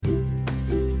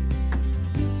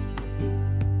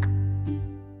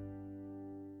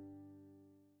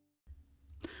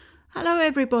Hello,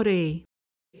 everybody,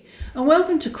 and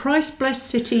welcome to Christ Blessed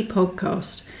City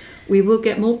podcast. We will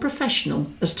get more professional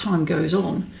as time goes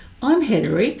on. I'm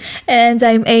Hilary. And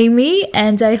I'm Amy,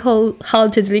 and I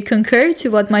wholeheartedly concur to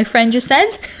what my friend just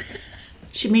said.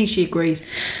 She agrees.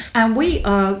 And we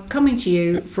are coming to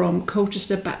you from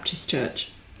Colchester Baptist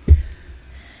Church.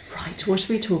 Right, what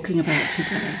are we talking about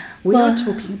today? We are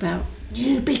talking about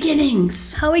new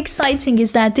beginnings. How exciting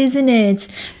is that, isn't it?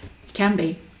 It can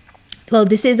be. Well,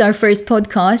 this is our first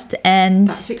podcast, and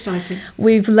That's exciting.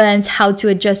 we've learned how to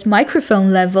adjust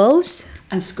microphone levels.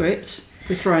 And scripts,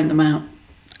 we're throwing them out.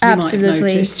 Absolutely. You might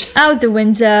have noticed. Out the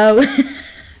window.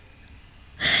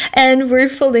 And we're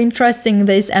fully entrusting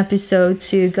this episode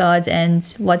to God and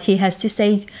what He has to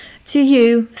say to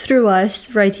you through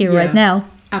us right here, right now.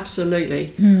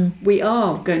 Absolutely. We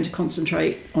are going to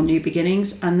concentrate on new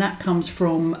beginnings, and that comes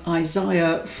from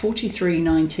Isaiah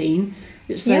 43:19,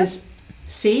 which says,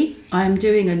 "See, I am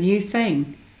doing a new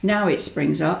thing. Now it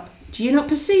springs up. Do you not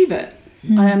perceive it?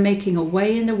 I am making a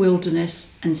way in the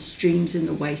wilderness and streams in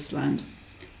the wasteland."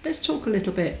 Let's talk a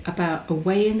little bit about a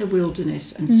way in the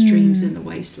wilderness and streams in the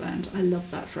wasteland. I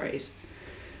love that phrase.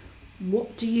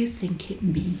 What do you think it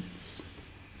means?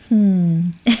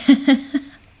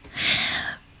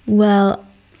 Well,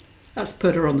 Let's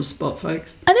put her on the spot,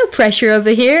 folks. no pressure over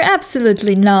here.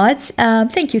 Absolutely not.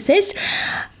 Thank you, sis.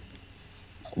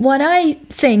 What I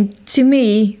think, to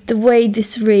me, the way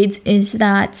this reads is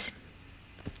that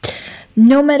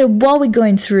no matter what we're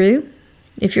going through,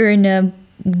 if you're in a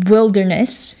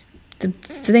wilderness, the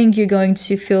thing you're going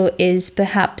to feel is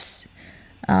perhaps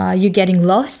you're getting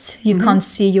lost. You can't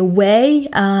see your way.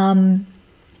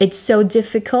 It's so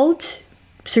difficult.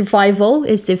 Survival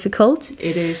is difficult.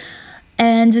 It is.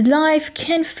 And life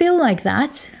can feel like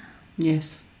that.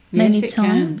 Yes. Many yes, it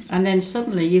times. can. And then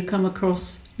suddenly you come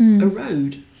across a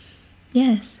road,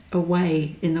 Yes. a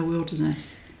way in the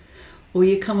wilderness, or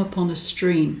you come upon a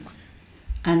stream,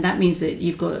 and that means that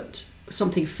you've got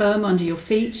something firm under your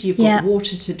feet, you've got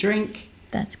water to drink.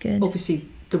 That's good. Obviously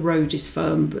the road is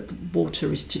firm, but the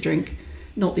water is to drink,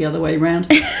 not the other way around.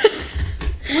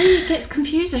 Well, it gets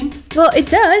confusing. Well, it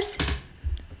does.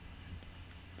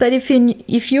 But if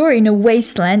you're in a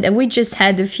wasteland, and we just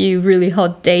had a few really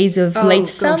hot days of late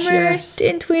summer, yes.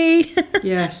 didn't we?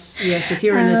 Yes. If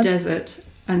you're in a desert,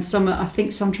 and I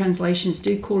think some translations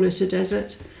do call it a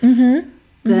desert,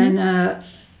 then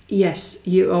yes,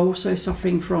 you are also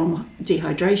suffering from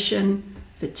dehydration,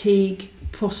 fatigue.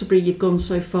 Possibly you've gone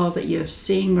so far that you're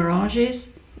seeing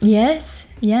mirages.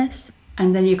 Yes.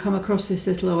 And then you come across this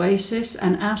little oasis,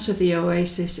 and out of the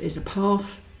oasis is a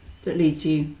path that leads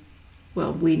you,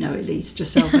 well, we know it leads to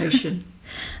salvation.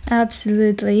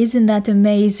 Absolutely. Isn't that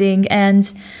amazing?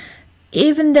 And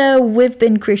even though we've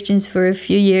been Christians for a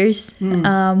few years,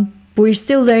 we're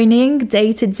still learning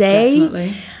day to day.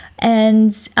 Definitely.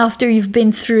 And after you've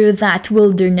been through that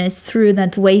wilderness, through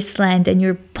that wasteland, and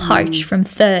you're parched from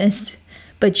thirst,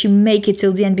 but you make it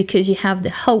till the end because you have the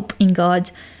hope in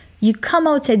God, you come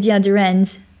out at the other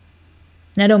end.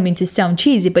 And I don't mean to sound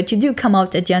cheesy, but you do come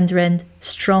out at the other end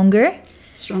stronger.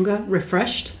 Stronger,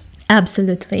 refreshed.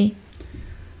 Absolutely.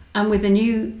 And with a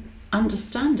new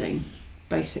understanding,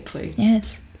 basically.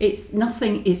 Yes.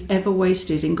 Nothing is ever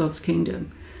wasted in God's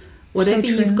kingdom. Whatever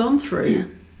you've gone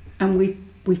through, and we,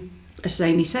 as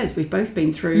Amy says, we've both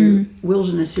been through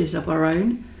wildernesses of our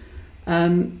own.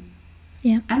 And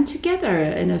together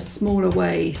in a smaller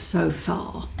way so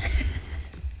far.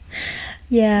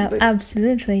 Yeah, but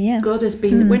absolutely, yeah. God has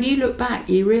been, when you look back,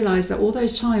 you realise that all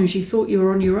those times you thought you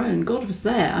were on your own, God was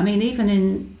there. I mean, even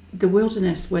in the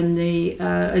wilderness, when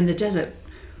in the desert,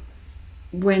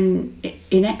 when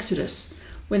in Exodus,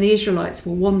 when the Israelites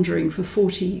were wandering for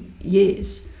 40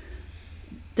 years,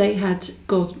 they had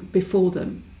God before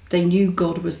them. They knew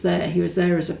God was there. He was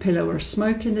there as a pillar of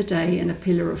smoke in the day and a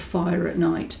pillar of fire at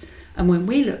night. And when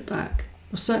we look back,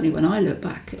 or certainly when I look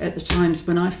back at the times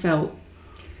when I felt,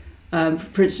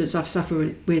 for instance, I've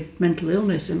suffered with mental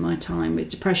illness in my time, with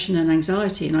depression and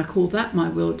anxiety, and I call that my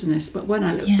wilderness. But when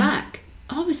I look back,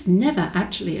 I was never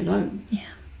actually alone. Yeah.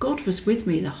 God was with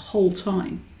me the whole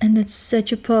time. And that's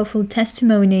such a powerful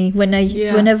testimony.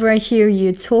 Whenever I hear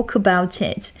you talk about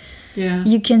it,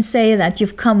 you can say that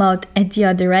you've come out at the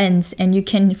other end, and you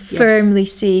can firmly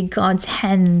see God's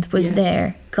hand was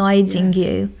there guiding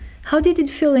you. How did it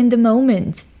feel in the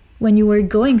moment when you were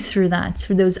going through that,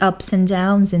 through those ups and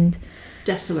downs? And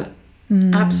desolate.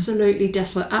 Absolutely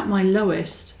desolate. At my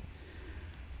lowest,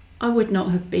 I would not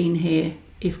have been here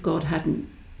if God hadn't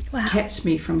kept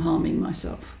me from harming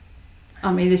myself.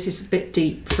 I mean, this is a bit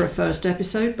deep for a first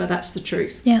episode, but that's the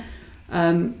truth. Yeah.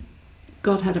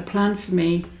 God had a plan for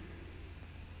me,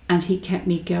 and he kept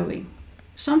me going.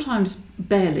 Sometimes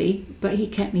barely, but he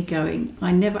kept me going.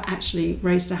 I never actually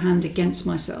raised a hand against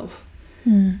myself.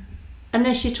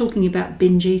 Unless you're talking about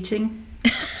binge eating,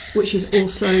 which is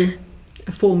also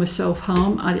a form of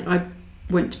self-harm. I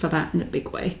went for that in a big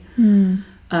way, and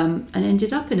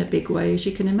ended up in a big way, as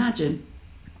you can imagine.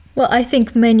 Well, I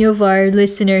think many of our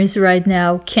listeners right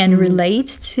now can relate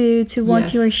to what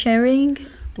Yes. you're sharing.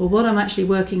 Well, what I'm actually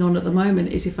working on at the moment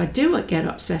is if I do get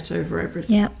upset over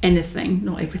anything,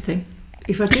 not everything,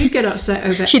 if I do get upset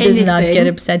over She does not get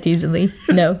upset easily.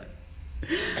 No.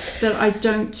 that I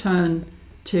don't turn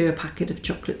to a packet of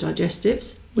chocolate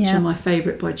digestives, which Yeah. are my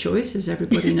favourite by choice, as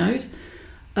everybody knows.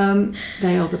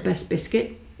 They are the best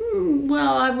biscuit.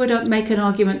 Well, I would make an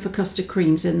argument for custard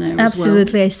creams in there as well.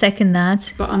 Absolutely, I second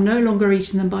that. But I'm no longer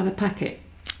eating them by the packet.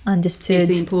 Understood. Is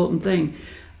the important thing.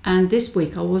 And this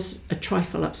week I was a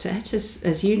trifle upset,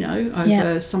 as you know,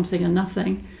 over something and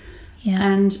nothing. Yeah.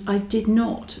 And I did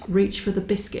not reach for the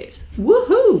biscuit.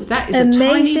 Woohoo! That is a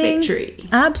tiny victory.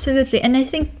 Absolutely. And I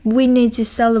think we need to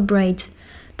celebrate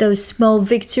those small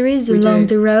victories along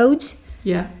the road.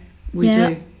 Yeah, we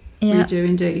do. Yeah. We do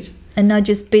indeed. And not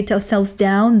just beat ourselves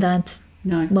down that,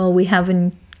 No. well, we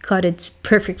haven't got it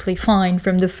perfectly fine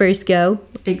from the first go.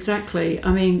 Exactly.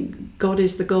 I mean, God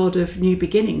is the God of new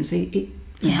beginnings.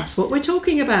 That's what we're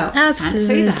talking about.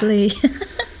 Absolutely. Fancy that.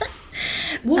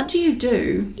 What do you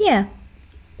do Yeah.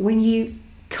 when you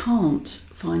can't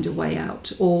find a way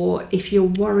out, or if you're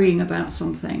worrying about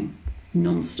something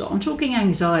non-stop? I'm talking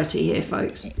anxiety here,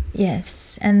 folks.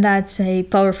 Yes. And that's a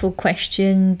powerful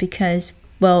question because,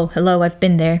 well, hello, I've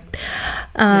been there.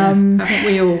 Haven't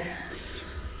we all?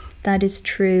 That is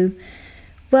true.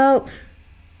 Well,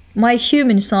 my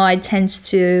human side tends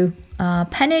to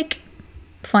panic,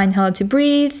 find hard to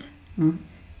breathe,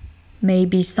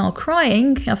 maybe start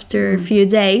crying after a few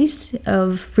days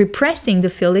of repressing the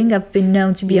feeling. I've been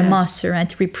known to be a master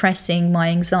at repressing my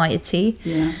anxiety.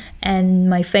 Yeah. And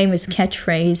my famous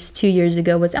catchphrase 2 years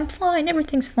ago was, "I'm fine,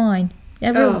 everything's fine."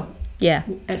 Yeah.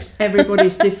 It's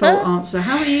everybody's default answer.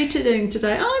 How are you doing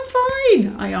today? I'm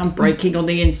fine. I am breaking on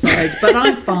the inside, but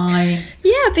I'm fine.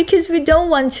 Yeah, because we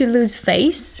don't want to lose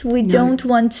face. We don't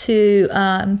want to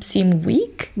seem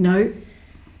weak. No,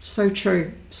 so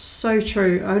true. So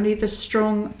true. Only the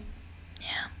strong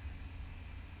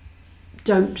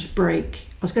don't break.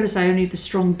 I was going to say only the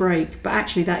strong break, but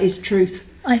actually that is truth.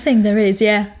 I think there is,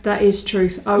 yeah. That is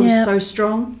truth. I was so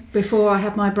strong before I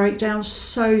had my breakdown,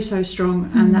 so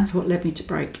strong, and that's what led me to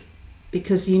break.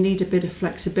 Because you need a bit of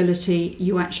flexibility.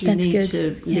 You actually need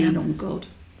to lean on God.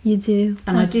 You do.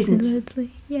 And absolutely. I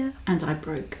didn't. Yeah. And I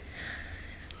broke.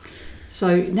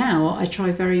 So now I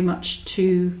try very much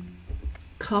to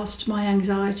cast my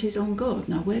anxieties on God.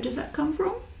 Now, where does that come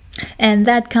from? And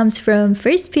that comes from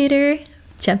 1 Peter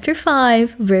chapter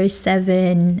 5, verse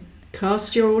 7.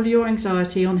 Cast all your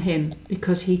anxiety on him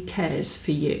because he cares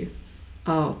for you.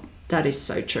 Oh, that is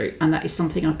so true. And that is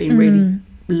something I've been really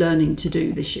learning to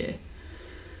do this year.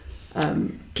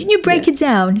 Can you break it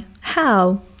down?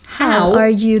 How are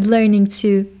you learning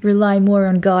to rely more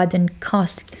on God and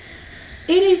cast?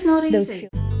 It is not easy.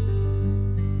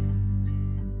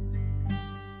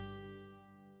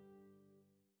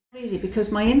 Easy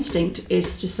because my instinct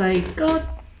is to say, God,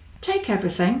 take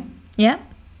everything. Yeah.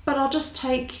 But I'll just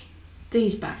take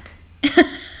these back.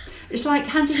 It's like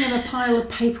handing him a pile of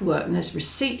paperwork and there's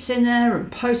receipts in there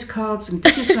and postcards and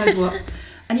goodness knows what.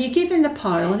 And you give him the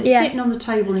pile and it's sitting on the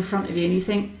table in front of you and you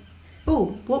think,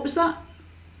 oh, what was that?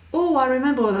 Oh, I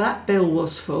remember what that bill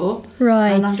was for.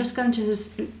 Right. And I'm just going to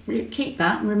just keep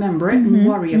that and remember it and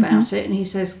worry about it. And he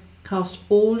says, cast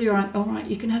all your... All right,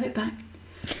 you can have it back.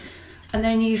 And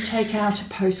then you take out a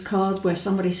postcard where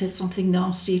somebody said something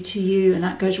nasty to you and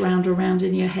that goes round and round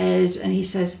in your head. And he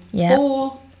says,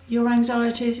 all your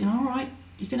anxieties, all right,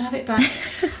 you can have it back.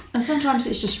 And sometimes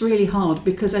it's just really hard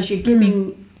because as you're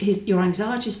giving your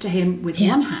anxieties to him with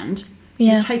one hand,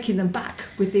 you're taking them back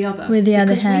with the other. With the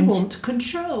other hand. Because we want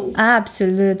control.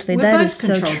 Absolutely. We're that both is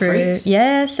so control true. freaks.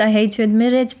 Yes, I hate to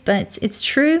admit it, but it's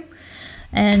true.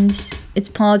 And it's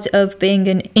part of being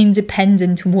an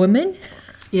independent woman.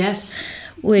 Yes.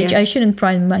 Which I shouldn't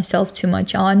pride myself too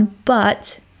much on,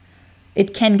 but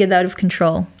it can get out of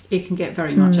control. It can get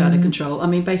very much out of control. I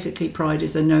mean, basically, pride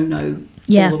is a no-no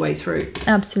all the way through.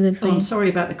 Absolutely. Oh, I'm sorry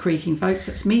about the creaking, folks.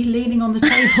 That's me leaning on the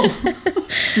table.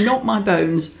 It's not my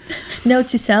bones. Note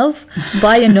to self,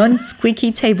 buy a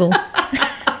non-squeaky table.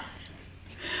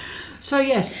 So,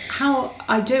 yes, how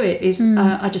I do it is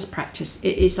I just practice.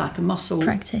 It is like a muscle.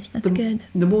 Practice, that's good.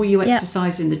 The more you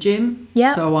exercise in the gym,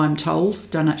 Yeah. so I'm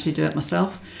told, don't actually do it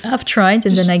myself, I've tried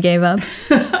and then I gave up.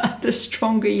 the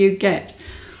stronger you get.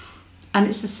 And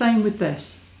it's the same with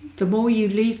this. The more you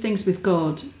leave things with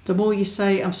God, the more you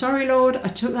say, I'm sorry, Lord, I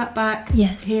took that back.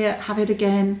 Yes. Here, have it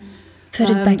again. Put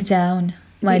it back down.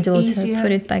 My the daughter, easier-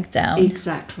 put it back down.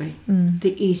 Exactly.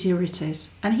 The easier it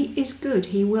is. And he is good.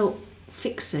 He will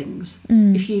fix things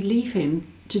if you leave him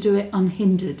to do it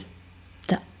unhindered.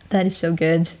 That is so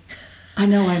good. I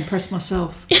know I impressed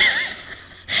myself.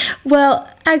 Well,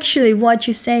 actually, what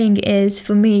you're saying is,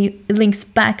 for me, it links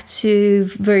back to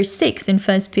verse 6 in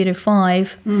 1 Peter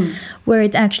 5, where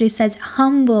it actually says,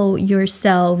 humble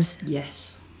yourselves,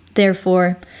 Yes.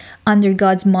 therefore, under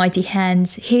God's mighty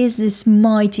hands. He is this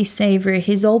mighty Savior.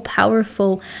 He's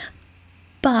all-powerful.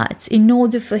 But in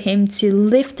order for him to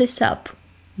lift us up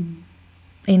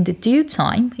in due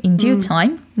time,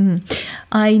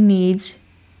 I need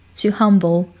to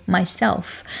humble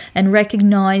myself and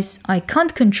recognize I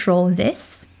can't control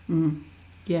this,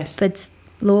 Yes. but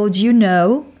Lord, you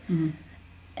know,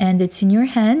 and it's in your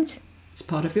hand. It's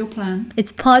part of your plan.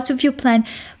 It's part of your plan,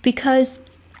 because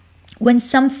when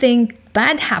something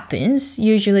bad happens,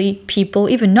 usually people,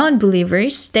 even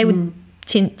non-believers, they would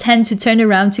tend to turn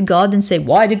around to God and say,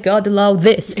 why did God allow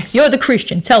this? Yes. You're the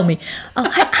Christian, tell me.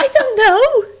 I don't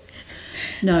know.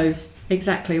 No,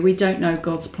 exactly. We don't know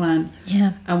God's plan.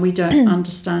 Yeah. And we don't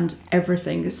understand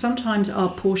everything. Sometimes our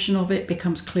portion of it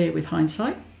becomes clear with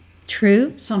hindsight.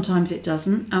 True. Sometimes it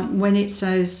doesn't. And when it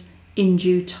says in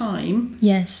due time,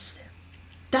 Yes.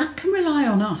 that can rely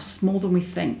on us more than we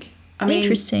think. I mean,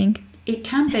 Interesting. it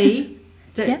can be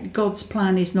that Yeah. God's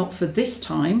plan is not for this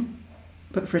time,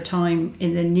 but for a time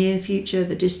in the near future,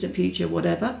 the distant future,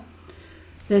 whatever.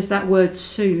 There's that word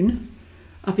soon.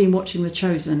 I've been watching The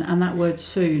Chosen, and that word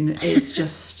soon is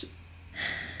just,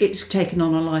 it's taken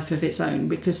on a life of its own,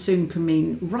 because soon can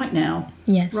mean right now,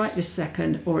 Yes. right this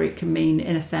second, or it can mean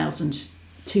in 1,000,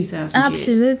 2,000 years.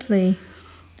 Absolutely.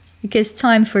 Because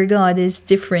time for God is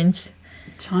different.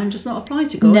 Time does not apply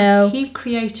to God. No. He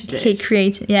created it. He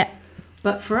created, yeah.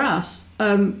 But for us,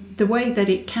 the way that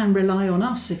it can rely on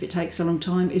us if it takes a long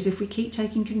time is if we keep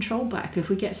taking control back, if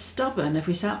we get stubborn, if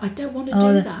we say, I don't want to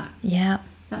do that. Yeah.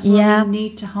 That's why Yeah. we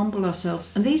need to humble ourselves.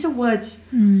 And these are words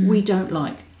we don't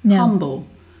like. No. Humble,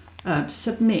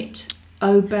 submit,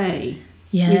 obey.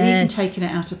 We've even Yes. taken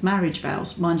it out of marriage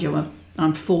vows. Mind you,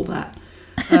 I'm for that.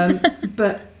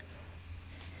 But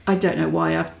I don't know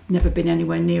why. I've never been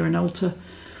anywhere near an altar.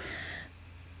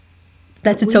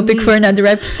 That's a We topic for need- another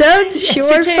episode. Yes,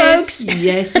 Sure, it is. folks.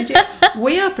 Yes, it is.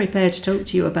 We are prepared to talk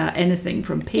to you about anything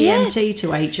from PMT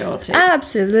to HRT.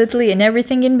 Absolutely, and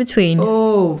everything in between.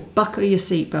 Oh, buckle your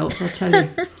seatbelts, I tell you.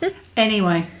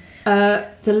 Anyway,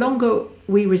 the longer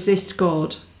we resist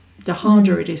God, the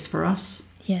harder it is for us.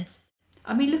 Yes.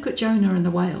 I mean, look at Jonah and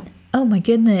the whale. Oh my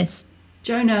goodness.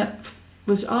 Jonah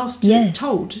was asked, Yes.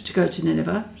 told to go to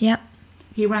Nineveh. Yeah.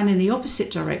 He ran in the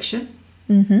opposite direction.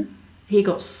 Mm-hmm. He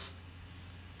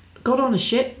got on a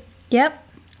ship, Yep.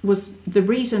 was the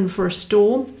reason for a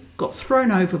storm, got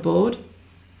thrown overboard,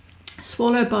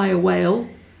 swallowed by a whale,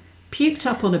 puked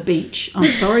up on a beach. I'm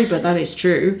sorry, but that is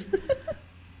true.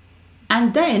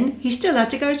 And then he still had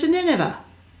to go to Nineveh.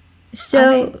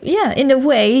 So, yeah, in a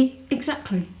way,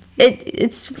 Exactly.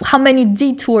 it's how many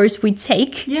detours we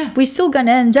take. Yeah. We're still going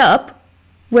to end up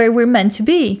where we're meant to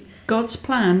be. God's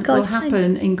plan God's will plan.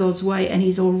 happen in God's way, and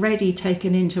he's already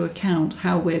taken into account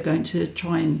how we're going to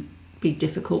try and be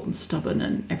difficult and stubborn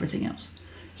and everything else.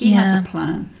 He has Yeah. a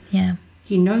plan. Yeah.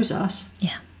 He knows us.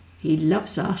 Yeah. He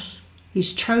loves us.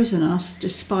 He's chosen us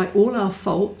despite all our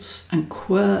faults and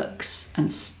quirks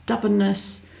and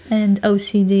stubbornness, And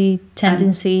OCD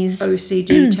tendencies.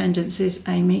 OCD tendencies,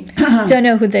 Amy. Don't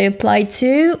know who they apply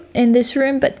to in this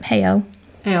room, but hey-oh.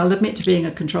 Hey, I'll admit to being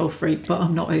a control freak, but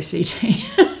I'm not OCD.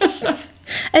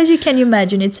 As you can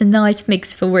imagine, it's a nice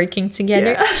mix for working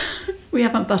together. We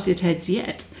haven't butted heads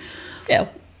yet. Yeah.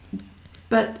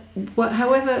 But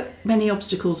however many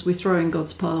obstacles we throw in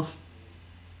God's path,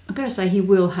 I'm going to say he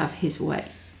will have his way,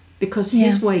 because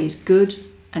his Yeah. way is good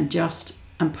and just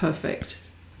and perfect.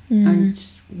 And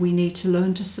we need to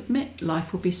learn to submit.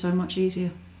 Life will be so much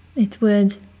easier. It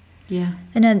would. Yeah.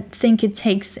 And I think it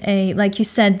takes like you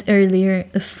said earlier,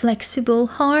 a flexible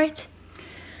heart.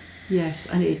 Yes,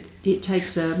 and it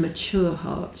takes a mature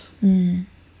heart.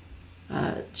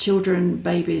 Children,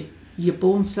 babies, you're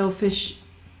born selfish.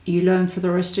 You learn for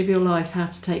the rest of your life how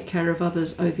to take care of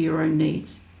others over your own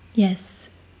needs.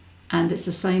 Yes. And it's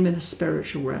the same in the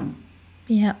spiritual realm.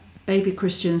 Yeah. Baby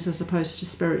Christians as opposed to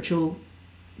spiritual,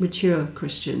 mature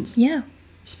Christians. Yeah.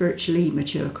 Spiritually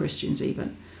mature Christians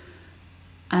even.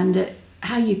 And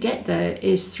how you get there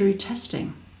is through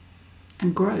testing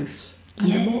and growth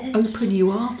And the more Yes. open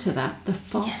you are to that, the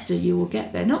faster Yes. you will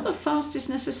get there. Not the fastest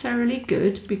necessarily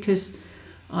good, because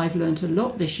I've learned a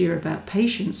lot this year about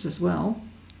patience as well.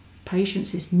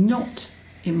 Patience is not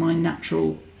in my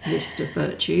natural list of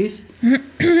virtues.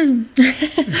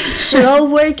 We're all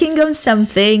working on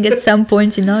something at some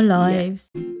point in our lives.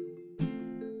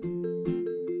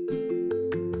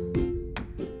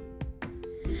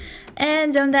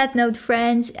 And on that note,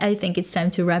 friends, I think it's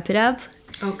time to wrap it up.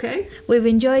 Okay. We've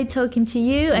enjoyed talking to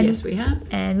you, and Yes, we have.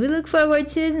 and we look forward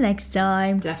to the next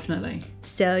time. Definitely.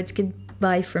 So it's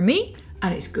goodbye from me.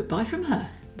 And it's goodbye from her.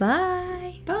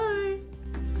 Bye. Bye.